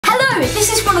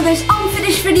this is one of those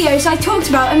unfinished videos I talked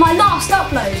about in my last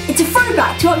upload. It's a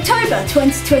throwback to October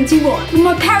 2021, when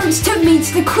my parents took me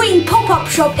to the Queen pop-up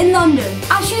shop in London.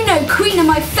 As you know, Queen are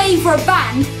my favourite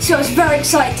band, so I was very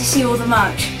excited to see all the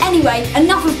merch. Anyway,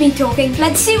 enough of me talking,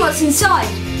 let's see what's inside.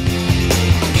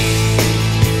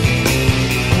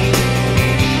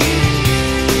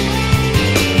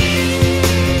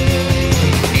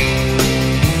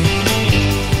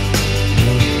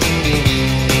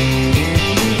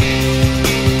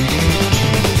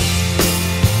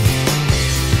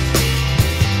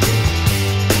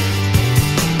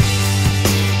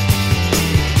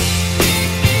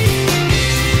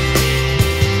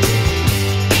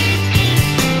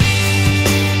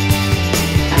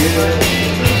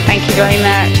 Thank you very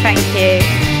much, thank you.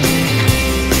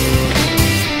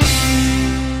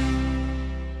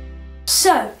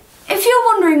 So, if you're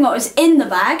wondering what was in the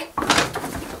bag,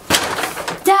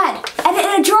 Dad,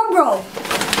 edit a drum roll.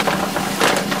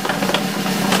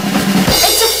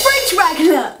 It's a fridge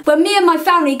magnet! When me and my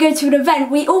family go to an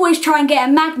event, we always try and get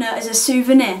a magnet as a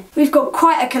souvenir. We've got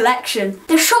quite a collection.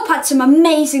 The shop had some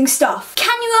amazing stuff.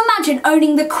 Can you imagine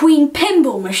owning the Queen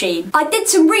pinball machine? I did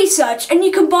some research and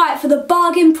you can buy it for the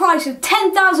bargain price of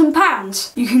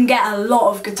 £10,000. You can get a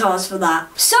lot of guitars for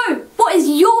that. So, what is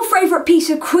your favourite piece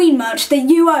of Queen merch that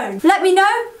you own? Let me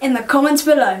know in the comments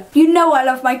below. You know I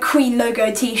love my Queen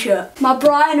logo t-shirt, my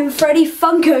Brian and Freddie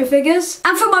Funko figures,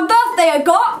 and for my birthday I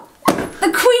got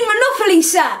the Queen Monopoly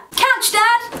set. Catch,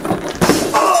 Dad!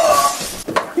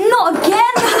 Not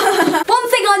again! One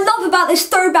thing I love about this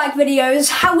throwback video is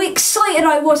how excited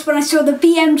I was when I saw the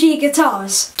BMG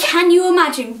guitars. Can you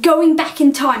imagine going back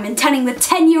in time and telling the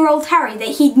 10-year-old Harry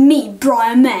that he'd meet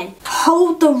Brian May,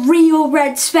 hold the real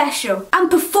Red Special,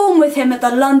 and perform with him at the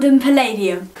London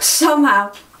Palladium?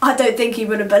 Somehow, I don't think he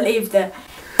would have believed it.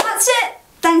 That's it!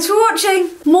 Thanks for watching!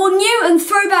 More new and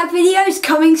throwback videos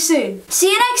coming soon.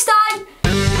 See you next time!